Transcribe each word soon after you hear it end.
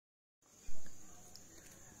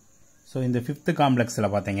So இந்த 5th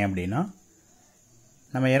காம்ப்ளெக்ஸில் பார்த்தீங்க அப்படின்னா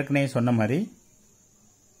நம்ம ஏற்கனவே சொன்ன மாதிரி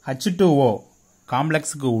H2O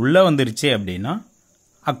காம்ப்ளெக்ஸுக்கு உள்ளே வந்துருச்சு அப்படின்னா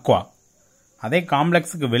அக்வா, அதே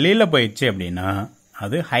காம்ப்ளெக்ஸுக்கு வெளியில் போயிடுச்சு அப்படின்னா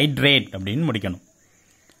அது ஹைட்ரேட் அப்படின்னு முடிக்கணும்.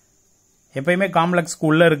 எப்பயுமே காம்ப்ளெக்ஸ்க்கு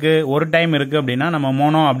உள்ளே இருக்குது, ஒரு டைம் இருக்குது அப்படின்னா நம்ம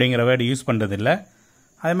மோனோ அப்படிங்கிற வேர்டு யூஸ் பண்ணுறது இல்லை.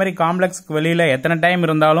 அதே மாதிரி காம்ப்ளெக்ஸ்க்கு வெளியில் எத்தனை டைம்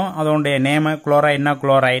இருந்தாலும் அதோடைய நேமு குளோரைட்னா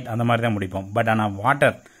குளோரைட் அந்த மாதிரி தான் முடிப்போம். பட் ஆனால்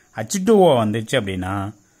வாட்டர் H2O வந்துச்சு அப்படின்னா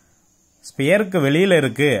ஸ்பியருக்கு வெளியில்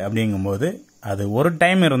இருக்குது அப்படிங்கும்போது அது ஒரு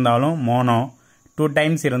டைம் இருந்தாலும் மோனோ, 2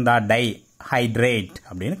 டைம்ஸ் இருந்தால் டை ஹைட்ரேட்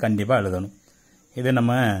அப்படின்னு கண்டிப்பாக எழுதணும். இது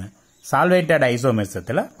நம்ம சால்வேட்டட்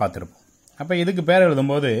ஐசோமெர்சத்தில் பார்த்துருப்போம். அப்போ இதுக்கு பேர்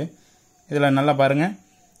எழுதும்போது இதில் நல்லா பாருங்கள்,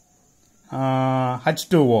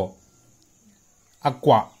 H2O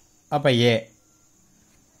அக்வா அப்போ ஏ,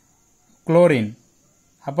 குளோரின்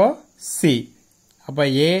அப்போ சி, அப்போ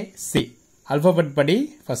ஏசி அல்ஃபபெட் படி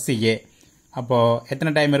ஃபஸ்ட்டு ஏ. அப்போது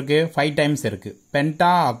எத்தனை டைம் இருக்குது? 5 டைம்ஸ் இருக்குது. பென்டா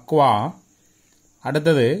அக்வா,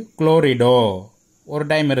 அடுத்தது குளோரிடோ ஒரு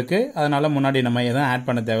டைம் இருக்குது, அதனால் முன்னாடி நம்ம எதுவும் ஆட்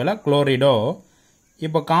பண்ண தேவையில்ல, குளோரிடோ.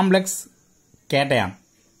 இப்போ காம்ப்ளெக்ஸ் கேட்டயான்,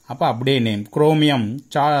 அப்போ அப்படியே நேம் குரோமியம்,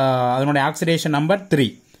 அதனுடைய ஆக்சிடேஷன் நம்பர்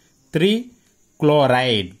 3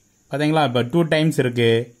 குளோரைட். பார்த்தீங்களா, இப்போ 2 டைம்ஸ்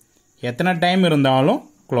இருக்குது, எத்தனை டைம் இருந்தாலும்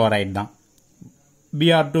குளோரைட் தான்.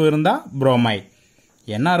 Br2 இருந்தால் புரோமைட்,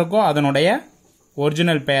 என்ன இருக்கோ அதனுடைய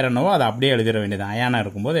ஒரிஜினல் பெயர் என்னவோ அதை அப்படியே எழுதிட வேண்டியது. அயானா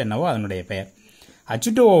இருக்கும்போது என்னவோ அதனுடைய பெயர்.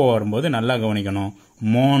 H2O வரும்போது நல்லா கவனிக்கணும்,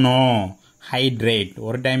 மோனோ ஹைட்ரேட்,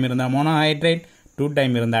 ஒரு டைம் இருந்தால் மோனோ ஹைட்ரேட், 2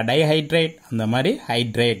 டைம் இருந்தால் டைஹைட்ரேட், அந்த மாதிரி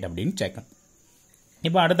ஹைட்ரேட் அப்படின்னு சேர்க்கணும்.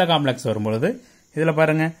 இப்போ அடுத்த காம்ப்ளெக்ஸ் வரும்பொழுது இதில்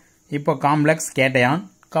பாருங்கள், இப்போ காம்ப்ளெக்ஸ் கேட்டயான்,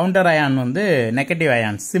 கவுண்டர் அயான் வந்து நெகட்டிவ்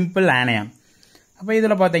அயான், சிம்பிள் ஆனயான். அப்போ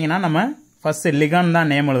இதில் பார்த்தீங்கன்னா நம்ம ஃபஸ்ட்டு லிகான்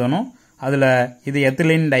தான் நேம் எழுதணும். அதில் இது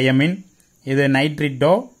எத்திலின் டையமின், இது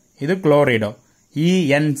நைட்ரிட்டோ, இது குளோரிடோ,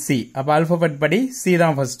 ENC. அப்போ ஆல்ஃபபெட் படி சி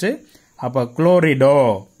தான் ஃபஸ்ட்டு. அப்போ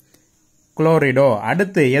குளோரிடோ.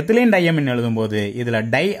 அடுத்து எத்திலின் டையமின் எழுதும்போது இதில்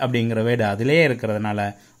டை அப்படிங்கிற வேர்டு அதிலே இருக்கிறதுனால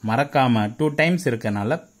மறக்காமல் 2 டைம்ஸ்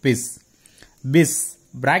இருக்கிறதுனால பிஸ்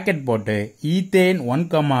பிராக்கெட் போட்டு ஈத்தேன்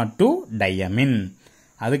 1,2 டையமின்.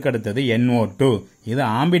 அதுக்கு அடுத்தது NO2, இது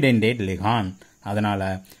ஆம்பிடென்டேட் லிகான், அதனால்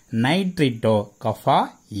நைட்ரிட்டோ கஃபா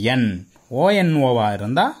N, ONOவா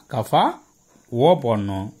இருந்தால் கஃபா O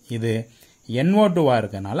போடணும், இது NO2வா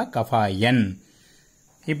இருக்கனால கஃபா N.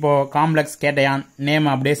 இப்போ காம்ப்ளெக்ஸ் கேட்டயான் நேம்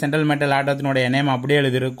அப்படியே சென்ட்ரல் மெட்டல் ஆட்டத்தினுடைய நேம் அப்படியே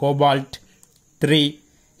எழுதிரு, கோபால்ட் 3.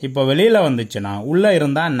 இப்போ வெளியில் வந்துச்சுன்னா உள்ளே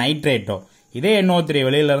இருந்தால் நைட்ரேட்டோ, இதே NO3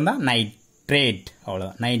 வெளியில் இருந்தால் நைட்ரேட்,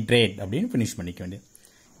 அவ்வளோதான், நைட்ரேட் அப்படின்னு ஃபினிஷ் பண்ணிக்க வேண்டியது.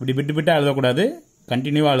 இப்படி விட்டு எழுதக்கூடாது,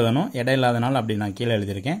 கண்டினியூவாக எழுதணும். இடம் இல்லாதனால அப்படி நான் கீழே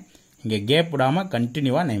எழுதியிருக்கேன். இங்கே கேப் விடாமல்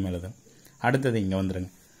கண்டினியூவாக நேம் எழுதணும். அடுத்தது இங்கே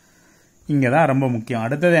வந்துடுங்க, இங்கே தான் ரொம்ப முக்கியம்.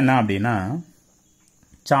 அடுத்தது என்ன அப்படின்னா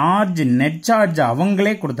சார்ஜ், நெட் சார்ஜ்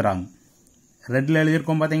அவங்களே கொடுத்துறாங்க. ரெட்டில்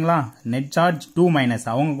எழுதியிருக்கோம் பார்த்தீங்களா, நெட் சார்ஜ் 2-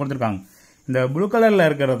 அவங்க கொடுத்துருக்காங்க. இந்த ப்ளூ கலரில்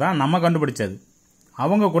இருக்கிறது தான் நம்ம கண்டுபிடிச்சது,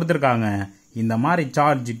 அவங்க கொடுத்துருக்காங்க. இந்த மாதிரி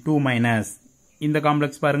சார்ஜ் 2-, இந்த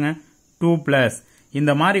காம்ப்ளெக்ஸ் பாருங்கள் 2+,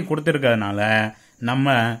 இந்த மாதிரி கொடுத்துருக்கிறதுனால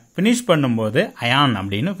நம்ம ஃபினிஷ் பண்ணும்போது அயான்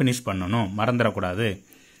அப்படின்னு ஃபினிஷ் பண்ணணும், மறந்துடக்கூடாது.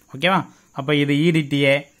 ஓகேவா? அப்போ இது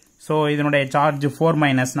EDTA. ஸோ இதனுடைய சார்ஜ்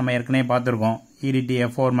 4-, நம்ம ஏற்கனவே பார்த்துருக்கோம். EDTA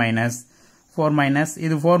 4-,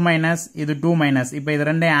 இது 4-, இது 2-. இப்போ இது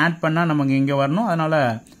ரெண்டையும் ஆட் பண்ணால் நமக்கு இங்கே வரணும், அதனால்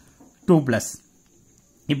 2+.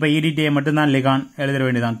 இப்போ EDTA மட்டும்தான் லிகான் எழுதிட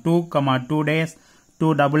வேண்டியதான். 2, 2 days, 2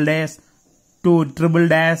 double days, 2 triple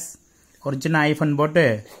dash, ஒரு சின்ன ஐஃபன் போட்டு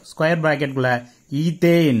ஸ்கொயர் ப்ராக்கெட்டுக்குள்ளே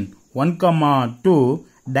ஈத்தேன் 1,2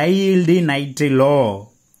 டைஈல்டி நைட்ரிலோ,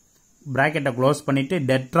 ப்ராக்கெட்டை க்ளோஸ் பண்ணிவிட்டு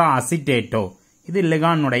டெட்ரா அசிட்டேட்டோ, இது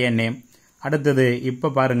லிகானுடைய நேம். அடுத்தது இப்போ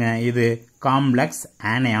பாருங்கள், இது காம்ப்ளெக்ஸ்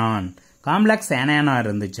ஆனயான். காம்ப்ளெக்ஸ் ஆனயானாக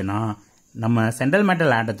இருந்துச்சுன்னா நம்ம சென்ட்ரல்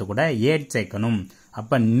மெட்டல் ஆட்டத்தை கூட 8 சேர்க்கணும்.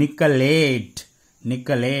 அப்போ நிக்கலேட்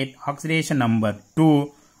ஆக்சிடேஷன் நம்பர் 2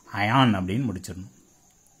 அயான் அப்படின்னு முடிச்சிடணும்.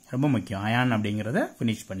 ரொம்ப முக்கியம், அயான் அப்படிங்கிறத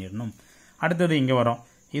ஃபினிஷ் பண்ணிடணும். அடுத்தது இங்கே வரும்,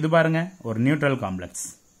 இது பாருங்கள் ஒரு நியூட்ரல் காம்ப்ளெக்ஸ்.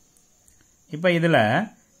 இப்போ இதில்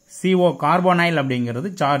CO கார்போனைல் அப்படிங்கிறது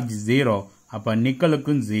சார்ஜ் 0, அப்போ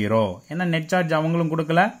நிக்கலுக்கும் 0. ஏன்னா நெட் சார்ஜ் அவங்களும்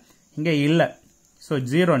கொடுக்கல, இங்கே இல்லை, ஸோ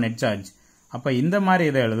 0 நெட் சார்ஜ். அப்போ இந்த மாதிரி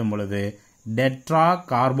இதை எழுதும் பொழுது டெட்ரா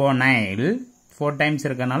கார்போனைல் 4 டைம்ஸ்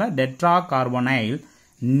இருக்கனால டெட்ரா கார்போனைல்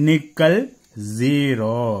நிக்கல்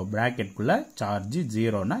 0, பிராக்கெட்குள்ள சார்ஜ்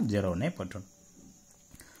 0னா 0னே பற்றணும்.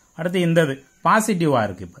 அடுத்து இந்தது பாசிட்டிவாக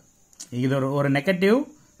இருக்குது. இப்போ இது ஒரு நெகட்டிவ்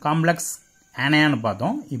காம்ப்ளெக்ஸ் ஆனயான்னு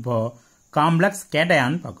பார்த்தோம், இப்போது காம்ப்ளெக்ஸ்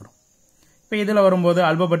கேட்டயான்னு பார்க்குறோம். இப்போ இதில் வரும்போது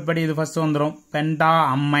ஆல்பபெட் படி இது ஃபஸ்ட்டு வந்துடும், பென்டா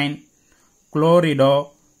அம்மைன் குளோரிடோ,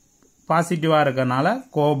 பாசிட்டிவாக இருக்கிறனால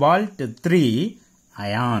கோபால்ட் 3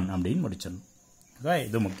 அயான் அப்படின்னு முடிச்சிடணும்.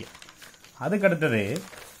 இது முக்கியம். அதுக்கடுத்தது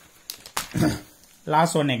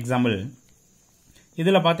லாஸ்ட் ஒன் எக்ஸாம்பிள்.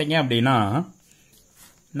 இதில் பார்த்தீங்க அப்படின்னா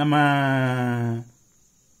நம்ம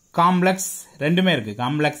காம்ப்ளெக்ஸ் ரெண்டுமே இருக்குது.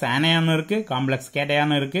 காம்ப்ளெக்ஸ் ஆனையானும் இருக்குது, காம்ப்ளெக்ஸ்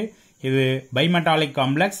கேட்டையானும் இருக்குது. இது பைமெட்டாலிக்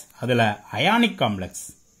காம்ப்ளெக்ஸ், அதில் அயானிக் காம்ப்ளெக்ஸ்.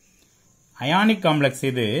 அயானிக் காம்ப்ளெக்ஸ்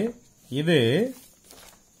இது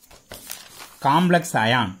காம்ப்ளெக்ஸ்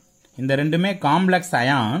அயான். இந்த ரெண்டுமே காம்ப்ளெக்ஸ்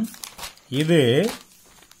அயான், இது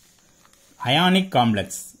அயானிக்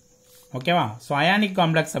காம்ப்ளெக்ஸ். ஓகேவா? ஸோ அயானிக்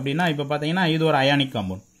காம்ப்ளெக்ஸ் அப்படின்னா இப்போ பார்த்தீங்கன்னா இது ஒரு ionic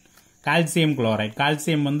compound. Calcium chloride,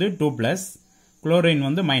 calcium வந்து 2+, குளோரின்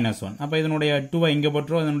வந்து -1. அப்போ இதனுடைய 2 இங்கே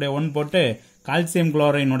போட்டுரும், இதனுடைய 1 போட்டு கால்சியம்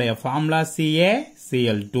குளோரைனுடைய ஃபார்முலா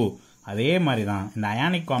CaCl2. அதே மாதிரி தான் இந்த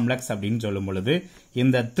அயானிக் காம்ப்ளெக்ஸ் அப்படின்னு சொல்லும் பொழுது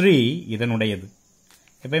இந்த 3 இதனுடையது.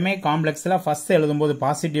 எப்பயுமே காம்ப்ளெக்ஸில் ஃபர்ஸ்ட் எழுதும்போது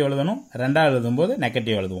பாசிட்டிவ் எழுதணும், ரெண்டாவது எழுதும்போது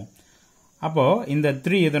நெகட்டிவ் எழுதுவோம். அப்போ இந்த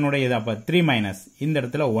 3 இதனுடையது. அப்போ 3- இந்த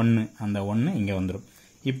இடத்துல 1, அந்த 1 இங்கே வந்துடும்.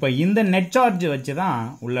 இப்போ இந்த நெட் சார்ஜ் வச்சு தான்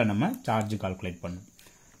உள்ள நம்ம சார்ஜ் கால்குலேட் பண்ணும்.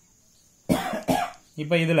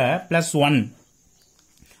 இப்போ இதில் +1,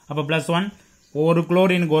 அப்போ +1 ஒரு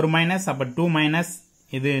குளோரினுக்கு ஒரு மைனஸ், அப்போ 2-,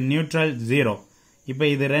 இது நியூட்ரல் 0. இப்போ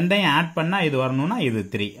இது ரெண்டையும் ஆட் பண்ணால் இது வரணும்னா இது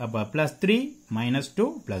 3, அப்போ +3 -2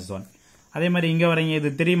 +1. அதே மாதிரி இங்கே வரீங்க, இது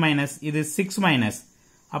 3-, இது 6-.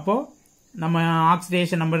 அப்போ நம்ம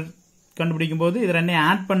ஆக்சிடேஷன் நம்பர் கண்டுபிடிக்கும் போது இது ரெண்டையும்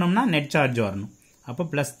ஆட் பண்ணோம்னா நெட் சார்ஜ் வரணும். அப்போ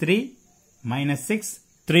 +3 -6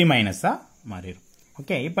 3- மாறிடும்.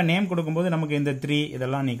 ஓகே, இப்போ நேம் கொடுக்கும்போது நமக்கு இந்த 3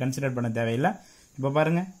 இதெல்லாம் நீ கன்சிடர் பண்ண தேவையில்லை. இப்போ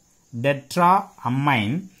பாருங்க, டெட்ரா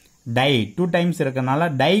அமைன் டை 2 டைம்ஸ் இருக்கனால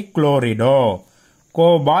டைக்ளோரிடோ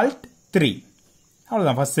கோபால்ட் 3.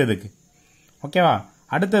 அவ்வளோதான் ஃபர்ஸ்ட் இதுக்கு. ஓகேவா?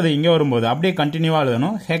 அடுத்தது இங்கே வரும்போது அப்படியே கண்டினியூவாக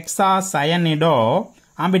எழுதணும். ஹெக்ஸா சயனிடோ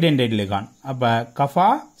ஆம்பிடென்டேட் லிகான், அப்போ கஃபா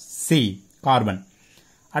சி கார்பன்.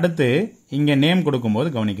 அடுத்து இங்கே நேம் கொடுக்கும்போது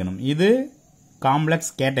கவனிக்கணும், இது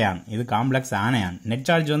காம்ப்ளெக்ஸ் கேட்டையான், இது காம்ப்ளெக்ஸ் ஆனையான். நெட்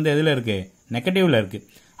சார்ஜ் வந்து எதில் இருக்கு? நெகட்டிவ்ல இருக்கு.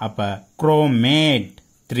 அப்போ குரோமேட்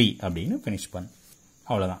 3 அப்படின்னு ஃபினிஷ் பண்ணு.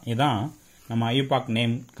 அவ்வளோதான். இதுதான் நம்ம ஐயூபாக்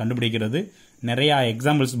நேம் கண்டுபிடிக்கிறது. நிறையா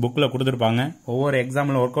எக்ஸாம்பிள்ஸ் புக்கில் கொடுத்துருப்பாங்க. ஒவ்வொரு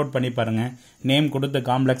எக்ஸாம்பிளும் ஒர்க் அவுட் பண்ணி பாருங்க. நேம் கொடுத்து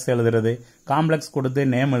காம்ப்ளெக்ஸ் எழுதுறது, காம்ப்ளெக்ஸ் கொடுத்து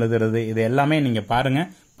நேம் எழுதுறது, இது எல்லாமே நீங்கள் பாருங்க.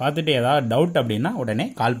 பார்த்துட்டு ஏதாவது டவுட் அப்படின்னா உடனே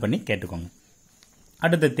கால் பண்ணி கேட்டுக்கோங்க.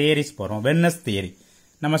 அடுத்த தியரிஸ் போகிறோம். Werner's theory.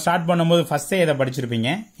 நம்ம ஸ்டார்ட் பண்ணும்போது ஃபர்ஸ்டே இதை படிச்சிருப்பீங்க.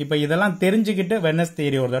 இப்போ இதெல்லாம் தெரிஞ்சுக்கிட்டு வெர்னஸ்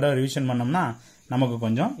தியரி ஒரு தடவை ரிவிஷன் பண்ணோம்னா நமக்கு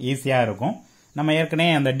கொஞ்சம் ஈஸியாக இருக்கும். நம்ம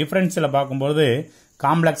ஏற்கனவே அந்த டிஃபரன்ஸில் பார்க்கும்போது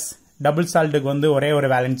காம்ப்ளெக்ஸ் டபுள் சால்ட்டுக்கு வந்து ஒரே ஒரு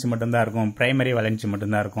வேலன்சி மட்டும்தான் இருக்கும், பிரைமரி வேலன்சி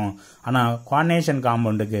மட்டும்தான் இருக்கும். ஆனால் குவார்டினேஷன்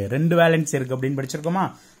காம்பவுண்டுக்கு 2 வேலன்சி இருக்கு அப்படின்னு படிச்சிருக்கோமா?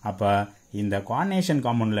 அப்போ இந்த குவார்டினேஷன்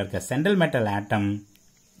காம்பவுண்டில் இருக்க சென்ட்ரல் மெட்டல் ஆட்டம்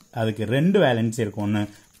அதுக்கு 2 வேலன்சி இருக்கும். ஒன்று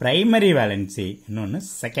பிரைமரி வேலன்சி, இன்னொன்று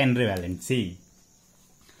secondary valency.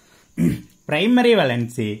 Primary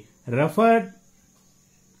valency referred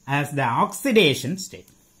as the oxidation state.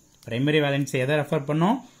 Primary valency எதை ரெஃபர்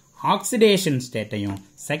பண்ணோம்? ஆக்சிடேஷன் ஸ்டேட்டையும்.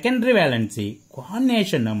 செகண்டரி வேலன்சி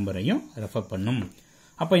குவார்டினேஷன் நம்பரையும் ரெஃபர் பண்ணும்.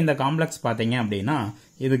 அப்போ இந்த காம்ப்ளெக்ஸ் பார்த்தீங்க அப்படின்னா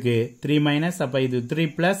இதுக்கு 3-, அப்போ இது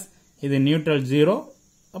 3+, இது நியூட்ரல் 0,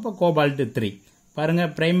 அப்போ கோபால்ட் 3. பாருங்க,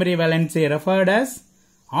 primary valency referred as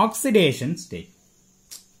oxidation state.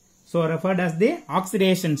 So referred as the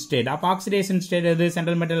oxidation state. அப்போ ஆக்சிடேஷன் ஸ்டேட் எது?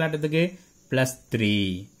 சென்ட்ரல் மெட்டல் ஆட்டத்துக்கு +3.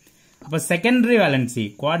 அப்போ secondary valency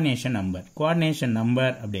coordination number. Coordination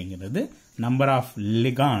number அப்படிங்கிறது number of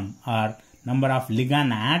லிகான் R number of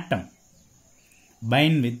லிகான் atom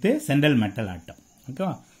find with central metal ஆட்டம்.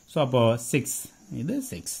 ஓகேவா? So அப்போ 6, இது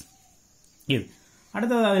 6. இது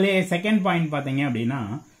அடுத்தது அதிலே செகண்ட் பாயிண்ட் பார்த்தீங்க அப்படின்னா,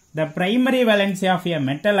 the primary valency of a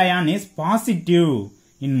metal ion is positive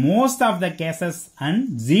in most of the cases and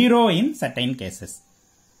 0 in certain cases.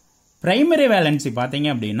 Primary valency பார்த்தீங்க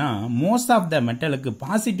அப்படின்னா மோஸ்ட் ஆஃப் த மெட்டலுக்கு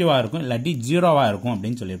பாசிட்டிவா இருக்கும், இல்லாட்டி 0வா இருக்கும்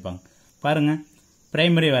அப்படின்னு சொல்லியிருப்பாங்க. பாருங்க,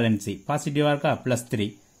 பிரைமரி வேலன்சி பாசிட்டிவா இருக்கா? +3.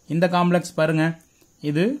 இந்த காம்ப்ளெக்ஸ் பாருங்க,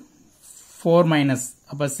 இது 4-,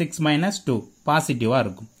 அப்போ 6 - 2 பாசிட்டிவா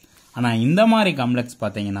இருக்கும். ஆனால் இந்த மாதிரி காம்ப்ளெக்ஸ்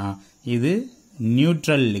பார்த்தீங்கன்னா இது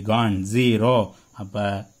நியூட்ரல் லிகான் 0, அப்போ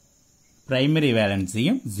பிரைமரி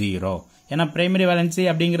வேலன்சியும் 0. ஏன்னா பிரைமரி வேலன்சி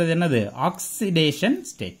அப்படிங்கிறது என்னது? Oxidation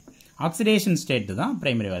state. ஆக்சிடேஷன் ஸ்டேட் தான்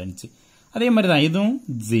பிரைமரி வேலன்சி. அதே மாதிரி தான் இதுவும்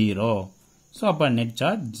 0. ஸோ அப்போ நெட்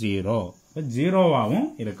சார்ஜ் 0, 0வாகவும்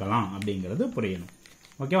இருக்கலாம் அப்படிங்கிறது புரியணும்.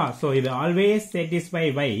 ஓகேவா? ஸோ இது always satisfy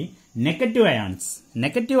by negative ions.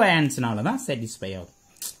 Negative அயான்ஸ்னால தான் சாட்டிஸ்ஃபை ஆகும்.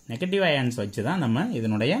 நெகட்டிவ் அயான்ஸ் வச்சு தான் நம்ம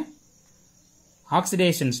இதனுடைய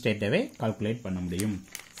ஆக்சிடேஷன் ஸ்டேட்டவே கால்குலேட் பண்ண முடியும்.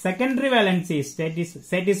 Secondary valency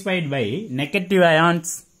satisfied by negative ions,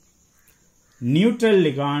 neutral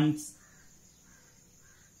ligands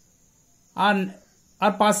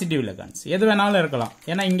R positive ligands. எது வேணாலும் இருக்கலாம்.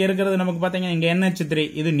 ஏன்னா இங்க இருக்கிறது நமக்கு பார்த்தீங்கன்னா இங்க NH3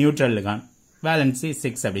 இது நியூட்ரல் லிகான், வேலன்சி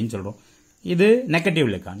 6 அப்படின்னு சொல்றோம். இது நெகட்டிவ்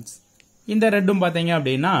லிகான்ஸ். இந்த ரெண்டும் பார்த்தீங்க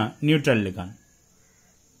அப்படின்னா நியூட்ரல் லிகான்.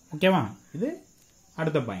 ஓகேவா? இது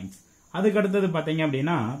அடுத்த பாயிண்ட்ஸ். அதுக்கு அடுத்தது பாத்தீங்க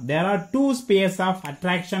அப்படின்னா there are two spheres of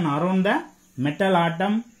attraction around the metal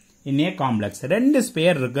atom in a complex. ரெண்டு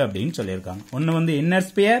ஸ்பியர் இருக்கு அப்படின்னு சொல்லியிருக்காங்க. ஒன்னு வந்து இன்னர்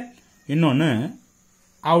ஸ்பியர், இன்னொன்னு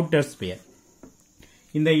அவுட்டர் ஸ்பியர்.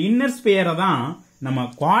 இந்த இன்னர் ஸ்பியரை தான் நம்ம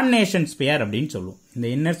கோஆர்டினேஷன் ஸ்பியர் அப்படின்னு சொல்லுவோம். இந்த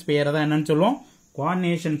இன்னர் ஸ்பியரை தான் என்னன்னு சொல்லுவோம்?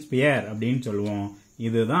 கோஆர்டினேஷன் ஸ்பியர் அப்படின்னு சொல்லுவோம்.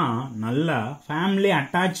 இதுதான் நல்லா family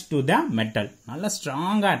attach to the metal, நல்லா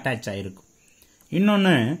ஸ்ட்ராங்கா அட்டாச் ஆயிருக்கும்.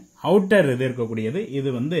 இன்னொன்னு அவுட்டர் இது இருக்கக்கூடியது, இது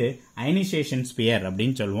வந்து அயனைசேஷன் ஸ்பியர்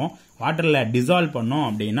அப்படின்னு சொல்லுவோம். வாட்டர்ல டிசால்வ் பண்ணோம்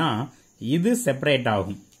அப்படின்னா இது செப்பரேட்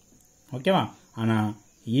ஆகும். ஓகேவா? ஆனா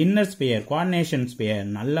இன்னர் ஸ்பியர், கோஆர்டினேஷன் ஸ்பியர்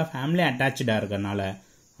நல்ல ஃபேமிலி அட்டாச்சா இருக்கறனால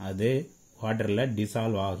அது வாட்டர்ல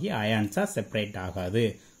டிசால்வ் ஆகி அயான்ஸா செப்பரேட் ஆகாது.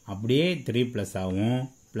 அப்படியே 3+ ஆகும்,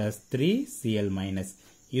 +3Cl-.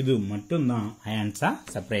 இது மட்டும்தான் அயான்ஸா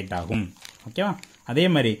செப்பரேட் ஆகும். ஓகேவா? அதே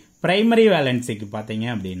மாதிரி பிரைமரி வேலன்சிக்கு பாத்தீங்க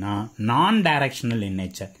அப்படின்னா நான் டைரக்ஷனல் இன்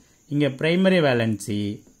நேச்சர். இங்க பிரைமரி வேலன்சி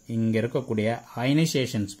இங்க இருக்கக்கூடிய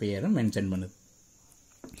அயனைசேஷன் ஸ்பியர் மென்ஷன் பண்ணுது.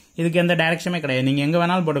 இதுக்கு எந்த டைரக்ஷனுமே கிடையாது, நீங்க எங்க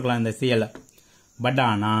வேணாலும் போட்டுக்கலாம் இந்த Cl. பட்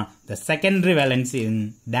ஆனா the secondary valency in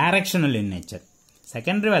directional in nature.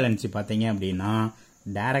 Secondary valency பாத்தீங்க அப்படின்னா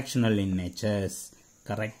டைரக்ஷனல் இன் நேச்சர்ஸ்.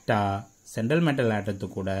 கரெக்டா சென்ட்ரல் மெட்டல் ஆட்டத்து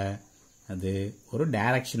கூட அது ஒரு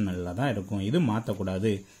டைரக்ஷனல்ல தான் இருக்கும், இது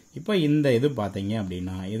மாத்தக்கூடாது. இப்போ இந்த இது பாத்தீங்க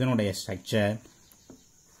அப்படின்னா இதனுடைய ஸ்ட்ரக்சர்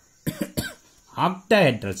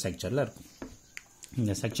ஆக்டாஹெட்ரல் ஸ்ட்ரக்சர்ல இருக்கும்.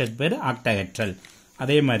 இந்த ஸ்ட்ரக்சர் பேரு ஆக்டாஹெட்ரல்.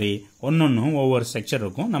 அதே மாதிரி ஒன்னொன்னும் ஒவ்வொரு ஸ்ட்ரக்சர்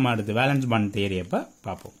இருக்கும். நம்ம அடுத்து வேலன்ஸ் பாண்ட் தியரி அப்ப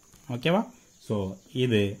பார்ப்போம். ஓகேவா? ஸோ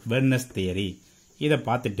இது பெர்னஸ் தியரி. இதை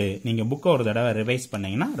பார்த்துட்டு நீங்க புக்கை ஒரு தடவை ரிவைஸ்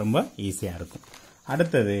பண்ணீங்கன்னா ரொம்ப ஈஸியா இருக்கும்.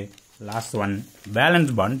 அடுத்தது last one,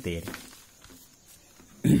 valence bond theory.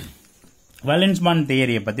 Valence bond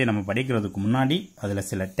தியரியை பத்தி நம்ம படிக்கிறதுக்கு முன்னாடி அதுல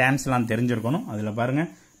சில டேர்ம்ஸ் எல்லாம் தெரிஞ்சிருக்கணும். அதுல பாருங்க,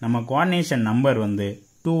 நம்ம கோஆர்டினேஷன் நம்பர் வந்து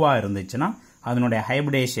 2 இருந்துச்சுன்னா அதனுடைய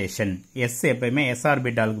ஹைபிரிடைசேஷன் S எப்பயுமே S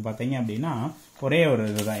ஆர்பிட்டாலுக்கு பாத்தீங்க அப்படின்னா ஒரே ஒரு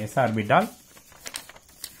இதுதான் S ஆர்பிட்டால்.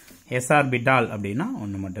 S ஆர்பிட்டால் அப்படின்னா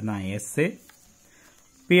ஒன்னு மட்டும்தான் S.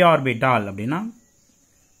 P ஆர்பிட்டால் அப்படின்னா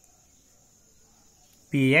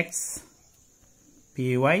Px, Py,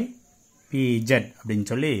 Pz அப்படின்னு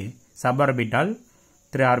சொல்லி சப் ஆர்பிட்டால்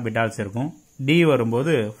 3 ஆர்பிட்டால்ஸ் இருக்கும். D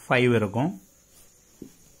வரும்போது 5 இருக்கும்,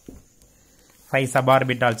 5 சப்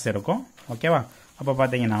ஆர்பிட்டால்ஸ் இருக்கும். ஓகேவா? அப்ப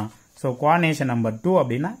பாத்தீங்கன்னா சோ கோஆர்டினேஷன் நம்பர் 2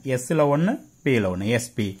 அப்படின்னா Sல 1 Pல 1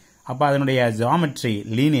 SP. அப்ப அதனுடைய ஜியோமெட்ரி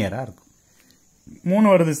லீனியரா இருக்கும்.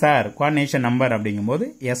 3 வருது சார் கோஆர்டினேஷன் நம்பர் அப்படிங்கும்போது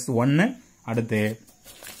S1, அடுத்து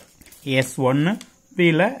S1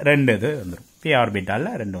 Pல 2 இது வந்துடும், P ஆர்பிட்டால்ல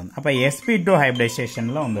 2 வந்து. அப்ப sp2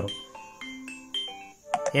 ஹைபிரிடைசேஷன்ல வந்துடும்,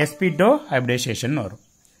 sp2 ஹைபிரிடைசேஷன் வரும்.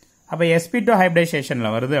 அப்ப sp2 ஹைபிரிடைசேஷன்ல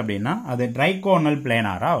வருது அப்படின்னா அது ட்ரைகோனல்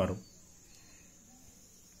பிளேனாரா வரும்.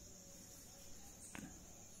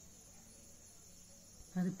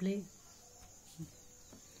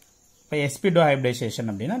 இப்ப sp2 ஹைபிரிடைசேஷன்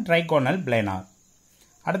அப்படின்னா ட்ரைகோனல் பிளேனார்.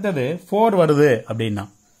 அடுத்தது 4 வருது அப்படின்னா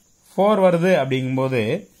 4 வருது அப்படிங்கும்போது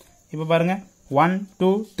இப்ப பாருங்க 1 2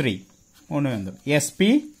 3 ஒன்னு வந்து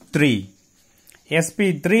sp3.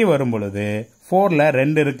 sp3 வரும் பொழுது 4ல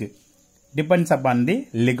 2 இருக்கு. டிபெண்ட்ஸ் அப்பான் தி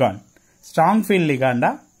ligand. Strong field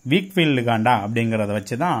லிகாண்டா week field லிகாண்டா அப்படிங்கறத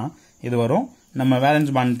வச்சுதான் இது வரும். நம்ம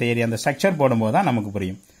வேலன்ஸ் பாண்ட் தியரி அந்த ஸ்ட்ரக்சர் போடும்போது தான் நமக்கு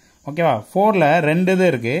புரியும். ஓகேவா? 4ல 2 இது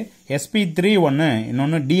இருக்கு, sp3 ஒன்னு,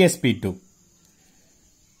 இன்னொன்னு dsp2.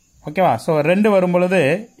 ஓகேவா? சோ 2 வரும் பொழுது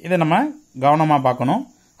இதை நம்ம கவனமா பார்க்கணும்.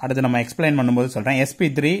 அடுத்து நம்ம எக்ஸ்பிளைன் பண்ணும்போது சொல்றேன்.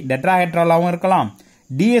 sp3 டெட்ராஹெட்ரலாவும் இருக்கலாம்,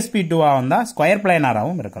 dsp2 வந்தா ஸ்கொயர்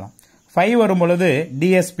பிளேனாராவும் இருக்கலாம். 5 வரும் பொழுது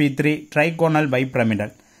dsp3 ட்ரைகோனல்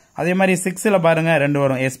பைபிரமிடல். அதே மாதிரி 6ல பாருங்க 2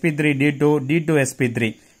 வரும், sp3 d2 d2 sp3.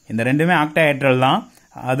 இந்த ரெண்டுமே ஆக்டாஹெட்ரல் தான்.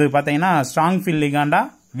 அது பாத்தீங்கன்னா ஸ்ட்ராங் ஃபீல்ட் லிகாண்டா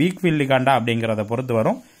வீக் ஃபீல்ட் லிகாண்டா அப்படிங்கறத பொறுத்து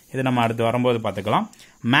வரும். இது நம்ம அடுத்து வரும்போது பார்த்துக்கலாம்.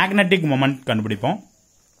 மேக்னெட்டிக் மொமெண்ட் கண்டுபிடிப்போம்.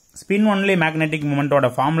 Spin only magnetic மொமெண்டோட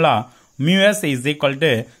formula μs is equal to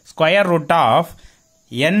square root of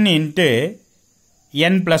n into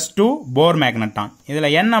n plus 2 bore magneton. இதுல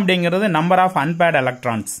n அப்படிங்கிறது number of அன்பேர்ட்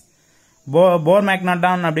electrons. Bore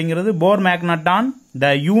magneton அப்படிங்கிறது போர் magneton the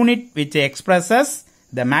unit which expresses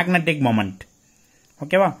the magnetic moment.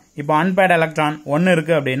 ஓகேவா? இப்போ அன்பேர்ட் electron 1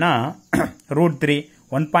 இருக்கு அப்படின்னா √3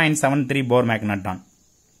 1.73 போர் magneton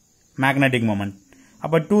magnetic moment.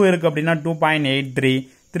 அப்ப 2 இருக்கு அப்படின்னா 2.83,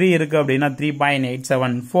 3 இருக்கு அப்படின்னா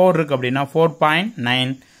 3.87, 4 இருக்கு அப்படின்னா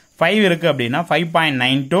 4.9, 5 இருக்கு அப்படின்னா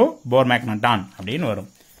 5.92 போர் மேக்னட்டான் அப்படின்னு வரும்.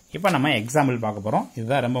 இப்ப நம்ம எக்ஸாம்பிள் பார்க்க போறோம்.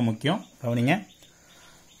 இதுதான் ரொம்ப முக்கியம், கவனிங்க.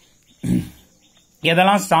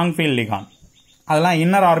 எதெல்லாம் ஸ்ட்ராங் ஃபீல்ட் லிகாண்ட், அதெல்லாம்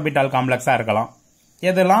இன்னர் ஆர்பிட்டால் காம்ப்ளெக்ஸா இருக்கலாம்.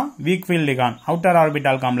 எதெல்லாம் week field ligand, outer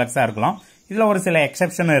orbital காம்ப்ளெக்ஸா இருக்கலாம். இதுல ஒரு சில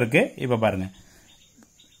எக்ஸெப்ஷன் இருக்கு. இப்ப பாருங்க,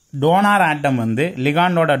 டோனார் ஆட்டம் வந்து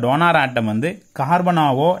லிகாண்டோட டோனார் ஆட்டம் வந்து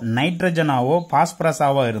கார்பனாவோ நைட்ரஜனாவோ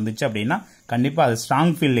பாஸ்பரஸாவோ இருந்துச்சு அப்படின்னா கண்டிப்பா அது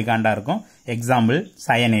ஸ்ட்ராங் ஃபீல்ட் லிகாண்டா இருக்கும். Example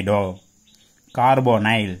cyanido,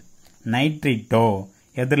 carbonyl, நைட்ரிட்டோ,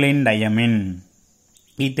 எதிலின் diamine,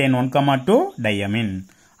 ethane 1,2 diamine,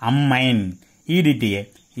 ammine, EDTA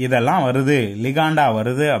இதெல்லாம் வருது லிகாண்டா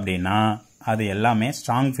வருது அப்படின்னா அது எல்லாமே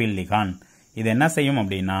ஸ்ட்ராங் ஃபீல்ட் லிகாண்ட். இது என்ன செய்யும்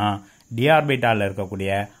அப்படின்னா d ஆர்பிட்டால்ல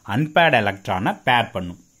இருக்கக்கூடிய அன்பேர்ட் எலக்ட்ரானை பேர்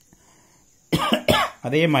பண்ணும்.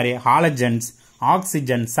 அதே மாதிரி ஹாலஜன்ஸ்,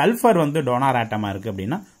 ஆக்சிஜன், சல்ஃபர் வந்து டோனார் ஆட்டமா இருக்கு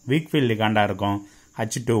அப்படின்னா வீக் ஃபீல்ட் லிகாண்டா இருக்கும்.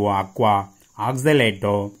 H2O, அக்வா,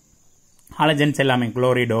 ஆக்சலேட்டோ, ஹாலஜன்ஸ் எல்லாமே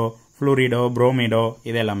குளோரிடோ, ஃப்ளூரிடோ, புரோமிடோ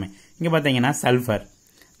இது எல்லாமே. இங்க பாத்தீங்கன்னா சல்ஃபர்,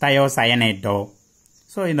 தயோசயனேட்டோ.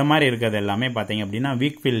 ஸோ இந்த மாதிரி இருக்கிறது எல்லாமே பார்த்தீங்க அப்படின்னா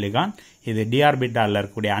வீக் ஃபீல்ட் லிகாண்ட். இது d ஆர்பிட்டால்ல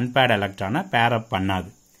இருக்கக்கூடிய அன்பேர்ட் எலக்ட்ரானை பேர் அப் பண்ணாது.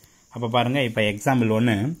 அப்போ பாருங்க, இப்போ எக்ஸாம்பிள்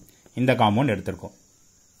 1 இந்த காம்பவுண்ட் எடுத்திருக்கோம்.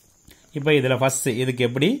 இப்போ இதில் ஃபர்ஸ்ட் இதுக்கு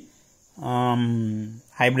எப்படி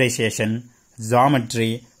hybridisation, geometry,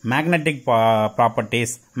 magnetic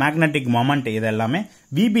properties, magnetic moment இது எல்லாமே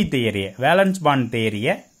விபி தியரியை, வேலன்ஸ் பாண்ட்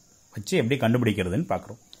தியரியை வச்சு எப்படி கண்டுபிடிக்கிறதுன்னு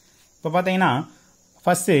பார்க்குறோம். இப்போ பார்த்தீங்கன்னா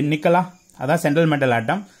ஃபர்ஸ்ட் நிக்கலா, அதான் சென்ட்ரல் மெட்டல்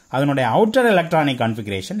ஆட்டம், அதனுடைய அவுட்டர் எலக்ட்ரானிக்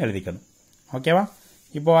கான்ஃபிகரேஷன் எழுதிக்கணும். ஓகேவா?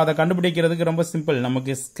 இப்போ அதை கண்டுபிடிக்கிறதுக்கு ரொம்ப சிம்பிள்.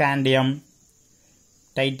 நமக்கு scandium,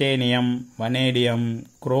 titanium, vanadium,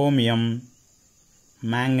 chromium,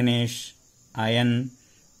 manganese, iron,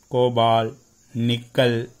 Gopal,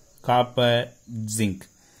 nickel, copper, zinc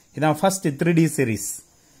இதான் ஃபர்ஸ்ட் 3D சீரீஸ்.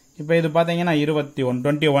 இப்போ இது பார்த்தீங்கன்னா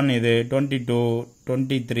 21 இது 22,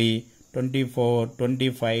 23, 24,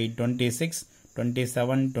 25, 26,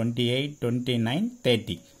 27, 28, 29,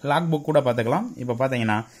 30 லாக் புக் கூட பார்த்துக்கலாம். இப்போ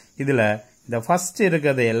பார்த்தீங்கன்னா இதில் இந்த ஃபர்ஸ்ட்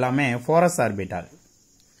இருக்கிறது எல்லாமே ஃபோரஸ் ஆர்பிட்டால்.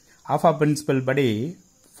 ஆஃபா பிரின்சிபல் படி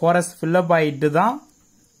ஃபோரஸ் ஃபில்லப் ஆகிட்டு தான்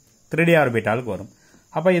 3D ஆர்பிட்டாலுக்கு வரும்.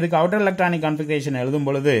 அப்போ இதுக்கு அவுட்டர் எலக்ட்ரானிக் கான்ஃபிகரேஷன் எழுதும்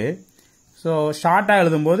பொழுது ஸோ ஷார்ட்டாக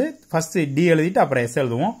எழுதும்போது ஃபர்ஸ்ட் டி எழுதிட்டு அப்புறம் எஸ்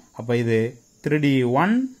எழுதுவோம். அப்போ இது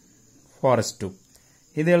 3D1 ஃபாரஸ் 2,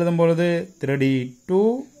 இது எழுதும்பொழுது 3D2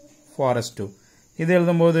 ஃபாரஸ் 2, இது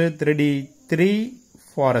எழுதும்போது 3D3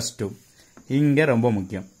 ஃபாரஸ் 2. இங்கே ரொம்ப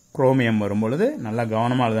முக்கியம், குரோமியம் வரும்பொழுது நல்லா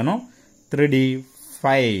கவனமாக எழுதணும்.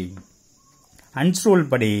 3D5 அன்ஸ்ரூல்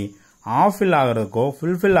படி ஆஃபில் ஆகிறதுக்கோ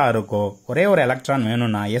ஃபுல்ஃபில் ஆகிறதுக்கோ ஒரே ஒரு எலக்ட்ரான்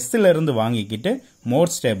வேணும்னா எஸ்ல இருந்து வாங்கிக்கிட்டு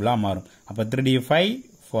மோர் ஸ்டேபிளாக மாறும். அப்போ 3D5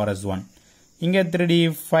 ஃபாரஸ் 1, இங்கே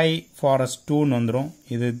 3D5 ஃபாரஸ் 2ன்னு வந்துடும்.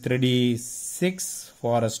 இது 3D6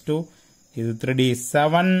 ஃபாரஸ் 2, இது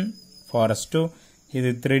 3D7 ஃபாரஸ் 2, இது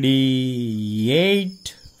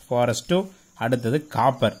 3D8 ஃபாரஸ் 2. அடுத்தது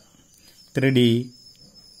காப்பர்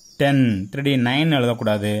 3D10, 3D9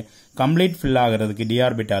 எழுதக்கூடாது. கம்ப்ளீட் ஃபில் ஆகிறதுக்கு டி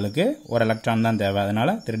ஆர்பிட்டாலுக்கு ஒரு எலக்ட்ரான் தான் தேவை, அதனால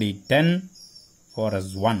 3D10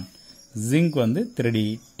 ஃபாரஸ் 1. ஜிங்க் வந்து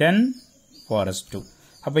 3D10 ஃபாரஸ் 2.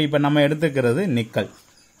 அப்போ இப்போ நம்ம எடுத்துக்கிறது nickel.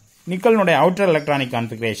 நிக்கலினுடைய outer electronic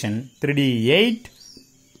configuration 3D8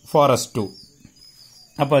 ஃபாரஸ் 2.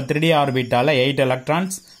 அப்போ 3D ஆர்பிட்டால 8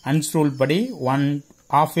 எலக்ட்ரான்ஸ், அன்ஸ்ரூல் படி 1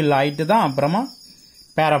 ஆஃபில் ஆயிட்டு தான் அப்புறமா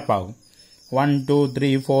பேரப் ஆகும். 1, 2,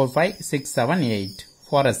 3, 4, 5, 6, 7, 8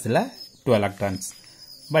 ஃபாரஸ்ல 2 electrons.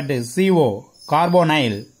 But CO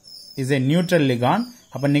carbonyl is a neutral ligand.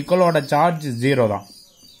 அப்போ நிக்கலோட சார்ஜ் 0 தான்.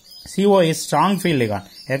 CO is strong field ligand.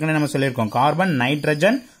 ஏற்கனவே நம்ம சொல்லியிருக்கோம், கார்பன்,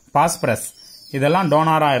 நைட்ரஜன், பாஸ்பரஸ் இதெல்லாம்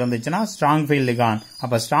டோனாரா இருந்துச்சுன்னா ஸ்ட்ராங் ஃபீல்ட் லிகாண்ட்.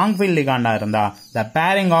 அப்ப ஸ்ட்ராங் ஃபீல்ட் லிகாண்டா இருந்தா த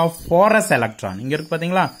பேரிங் ஆஃப் ஃபோரஸ் எலக்ட்ரான், இங்க இருக்கு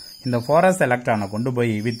பாத்தீங்களா, இந்த ஃபோரஸ் எலக்ட்ரானை கொண்டு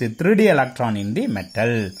போய் with 3D electron in the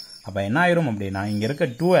metal. அப்ப என்ன ஆயிரும் அப்படின்னா இங்க இருக்க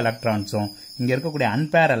 2 எலக்ட்ரான்ஸும் இங்க இருக்கக்கூடிய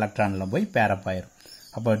அன்பேர் எலக்ட்ரான்ல போய் பேரப் ஆயிரும்.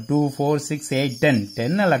 அப்ப 2, 4, 6, 8,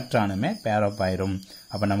 10 எலக்ட்ரானுமே பேரப் ஆயிரும்.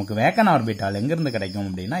 அப்ப நமக்கு வேக்கன் ஆர்பிட்டால் எங்க இருந்து கிடைக்கும்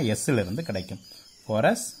அப்படின்னா எஸ்ல இருந்து கிடைக்கும்,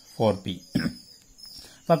 ஃபோரஸ் 4p.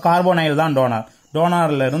 இப்ப கார்போனைல் தான் டோனார்,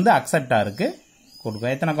 டோனார்ல இருந்து அக்செப்டா இருக்கு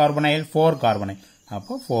கொடுக்கும். எத்தனை கார்பனைல்? 4 கார்பனைல்.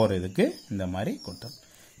 அப்போ 4 இதுக்கு இந்த மாதிரி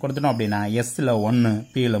கொடுத்துட்டோம் அப்படின்னா எஸ்ல 1,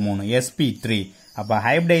 பில 3, sp3. அப்ப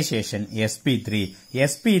ஹைபிரிடைசேஷன் sp3.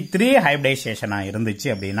 sp3 ஹைபிரிடைசேஷனா இருந்துச்சு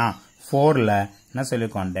அப்படின்னா 4ல என்ன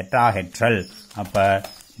சொல்லிருக்கோம், டெட்ராஹெட்ரல். அப்ப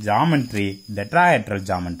ஜாமெட்ரி டெட்ராஹெட்ரல்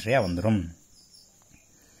ஜாமெட்ரியா வந்துடும்.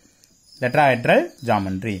 Tetrahedral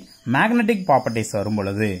geometry. மேக்னெட்டிக் ப்ராப்பர்ட்டிஸ் வரும்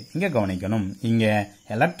பொழுது இங்க கவனிக்கணும், இங்க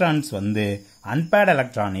எலக்ட்ரான்ஸ் வந்து அன்பேர்ட்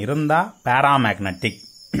எலக்ட்ரான் இருந்தா பேராமேக்னெட்டிக்,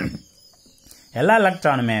 எல்லா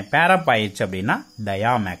எலக்ட்ரானுமே பேரப் ஆயிடுச்சு அப்படின்னா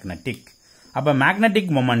டயாமேக்னெட்டிக். அப்ப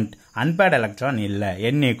மேக்னெட்டிக் மொமெண்ட் அன்பேர்ட் எலக்ட்ரான் இல்ல,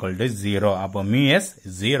 n = 0. அப்போ μs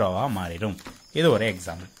 0வா மாறிடும். இது ஒரு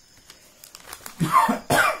எக்ஸாம்பிள்.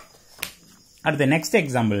 அடுத்து நெக்ஸ்ட்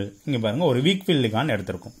எக்ஸாம்பிள் இங்க பாருங்க, ஒரு வீக் ஃபீல்ட் லிகாண்ட்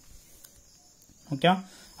எடுத்திருக்கும். ஓகே,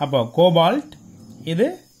 அப்போ கோபால்ட், இது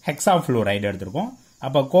ஹெக்ஸாஃப்ளூரைடு எடுத்திருக்கோம்.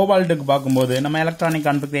 அப்போ கோபால்ட்டுக்கு பார்க்கும்போது நம்ம எலக்ட்ரானிக்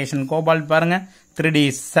கான்ஃபிகரேஷன் கோபால்ட் பாருங்க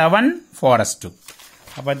 3D7 ஃபாரஸ் 2.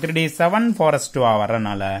 அப்போ 3d7 4s2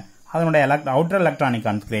 வரனால அதனுடைய outer electronic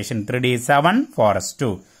configuration 3d7 4s2.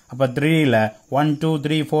 அப்போ 3ல 1 2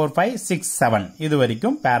 3 4 5 6 7 இது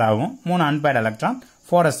வரைக்கும் பேர் ஆகும். 3 அன்பேர்ட் எலக்ட்ரான்,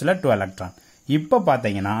 4sல 2 எலக்ட்ரான். இப்போ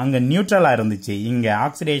பார்த்தீங்கன்னா அங்கே நியூட்ரலாக இருந்துச்சு, இங்கே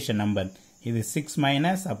ஆக்சிடேஷன் நம்பர் இது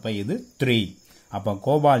 6-, அப்போ இது 3. அப்போ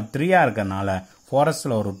கோபால்ட் 3 இருக்கறனால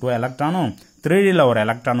 4sல ஒரு 2 எலக்ட்ரானும் 3dல ஒரு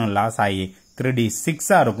எலக்ட்ரானும் லாஸ் ஆகி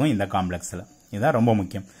 3d6 இருக்கும் இந்த காம்ப்ளெக்ஸில். இதுதான் ரொம்ப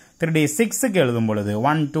முக்கியம். 3d6க்கு எழுதும் பொழுது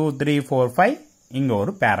 1 2 3 4 5 இங்கே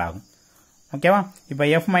ஒரு பேர் ஆகும். ஓகேவா? இப்போ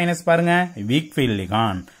F- பாருங்க, week field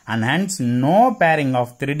ligand and hence no bearing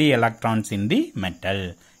of 3d electrons in the metal.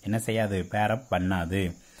 என்ன செய்யாது? பேரப் பண்ணாது.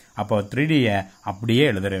 அப்போ 3dயை அப்படியே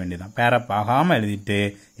எழுத வேண்டியதான். பேரப் ஆகாமல் எழுதிட்டு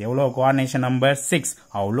எவ்வளோ கோஆர்டினேஷன் நம்பர் 6,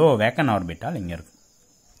 அவ்வளோ வேக்கன் ஆர்பிட்டால் இங்கே இருக்கு.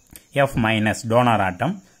 F- டோனர்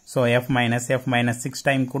ஆட்டம். So F- 6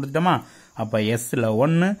 time கொடுத்தோமா? அப்போ Sல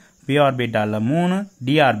 1, p ஆர்பிட்டால 3,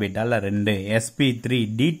 d ஆர்பிட்டால 2,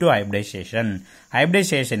 sp3d2 hybridisation.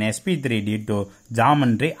 Hybridisation sp3d2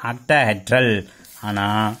 geometry octahedral.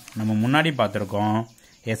 ஆனால் நம்ம முன்னாடி பார்த்துருக்கோம்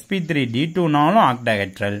sp3d2நாலும்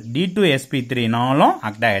ஆக்டாஹெட்ரல், d2 sp3நாலும்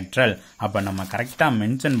ஆக்டாஹெட்ரல். அப்போ நம்ம கரெக்டாக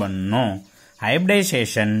மென்ஷன் பண்ணணும்.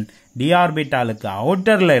 ஹைபிரிடைசேஷன் d ஆர்பிட்டாலுக்கு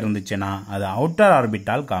அவுட்டரில் இருந்துச்சுன்னா அது அவுட்டர்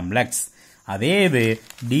ஆர்பிட்டால் காம்ப்ளெக்ஸ். அதே இது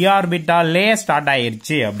d ஆர்பிட்டாலே ஸ்டார்ட்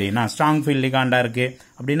ஆயிருச்சு அப்படின்னா ஸ்ட்ராங் ஃபீல்ட் லிகாண்டா இருக்கு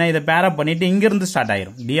அப்படின்னா இதை பேரப் பண்ணிட்டு இங்கிருந்து ஸ்டார்ட்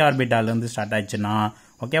ஆயிரும். d ஆர்பிட்டால இருந்து ஸ்டார்ட் ஆயிடுச்சுன்னா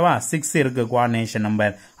ஓகேவா, 6 இருக்கு கோஆர்டினேஷன்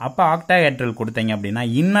நம்பர். அப்போ ஆக்டாஹெட்ரல் கொடுத்தீங்க அப்படின்னா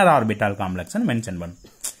இன்னர் ஆர்பிட்டால் காம்ப்ளெக்ஸ் மென்ஷன் பண்ணும்.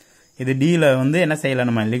 இது dல என்ன செய்யல,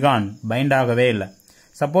 நம்ம லிகாண்ட் பைண்ட் ஆகவே இல்லை.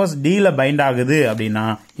 சப்போஸ் dல பைண்ட் ஆகுது அப்படின்னா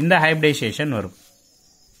இந்த ஹைபிரிடைசேஷன் வரும்,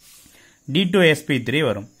 d2sp3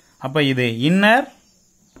 வரும். அப்போ இது இன்னர்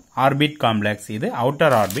ஆர்பிட் காம்ப்ளெக்ஸ், இது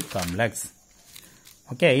outer orbit complex.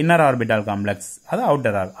 Okay, inner orbital complex, அது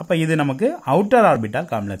அவுட்டர் அப்போ இது நமக்கு outer orbital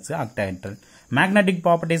complex octahedral. Magnetic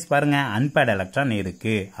properties பாருங்க, அன்பேர்ட் எலக்ட்ரான்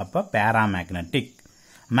இருக்கு, அப்போ பேராமேக்னெட்டிக்.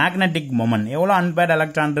 மேக்னெட்டிக் மொமெண்ட் எவ்வளோ அன்பேர்ட்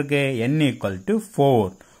எலக்ட்ரான் இருக்கு? n = 4.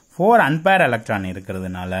 4 அன்பேர் எலக்ட்ரான்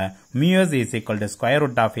இருக்கிறதுனால muse is equal to square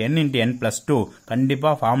root of n × n+2.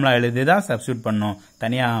 கண்டிப்பாக ஃபார்முலா எழுதி தான் சப்ஸ்டியூட் பண்ணும்,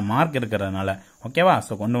 தனியாக மார்க் இருக்கிறதுனால. ஓகேவா?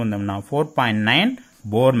 ஸோ கொண்டு வந்தோம்னா 4.9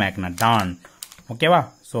 போர் மேக்னட்டான். ஓகேவா?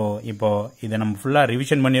 ஸோ இப்போ இதை நம்ம ஃபுல்லாக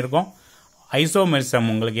ரிவிஷன் பண்ணியிருக்கோம். ஐசோமெரிசம்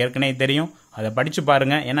உங்களுக்கு ஏற்கனவே தெரியும், அதை படித்து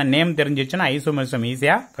பாருங்க. ஏன்னா நேம் தெரிஞ்சிச்சுன்னா ஐசோமெரிசம்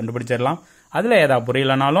ஈஸியாக கண்டுபிடிச்சிடலாம். அதில் ஏதாவது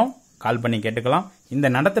புரியலனாலும் கால் பண்ணி கேட்டுக்கலாம். இந்த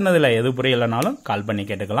நடத்துனதில் எது புரியலனாலும் கால் பண்ணி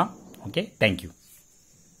கேட்டுக்கலாம். Okay, thank you.